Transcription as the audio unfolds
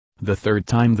The third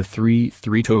time the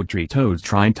three-toed tree toads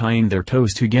tried tying their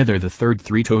toes together. The third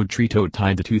three-toed tree toad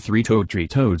tied the two three-toed tree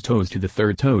toads' toes to the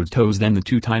third toad's toes. Then the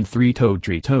two tied three-toed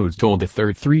tree toads told the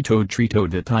third three-toed tree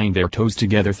toad that tying their toes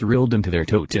together thrilled them to their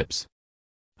toe tips.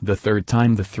 The third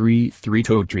time the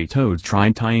three-toed tree toads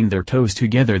tried tying their toes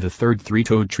together. The third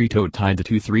three-toed tree toad tied the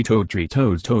two three-toed tree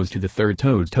toads' toes to the third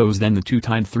toad's toes. Then the two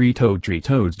tied three-toed tree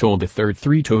toads told the third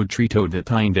three-toed tree toad that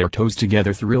tying their toes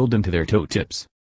together thrilled them to their toe tips.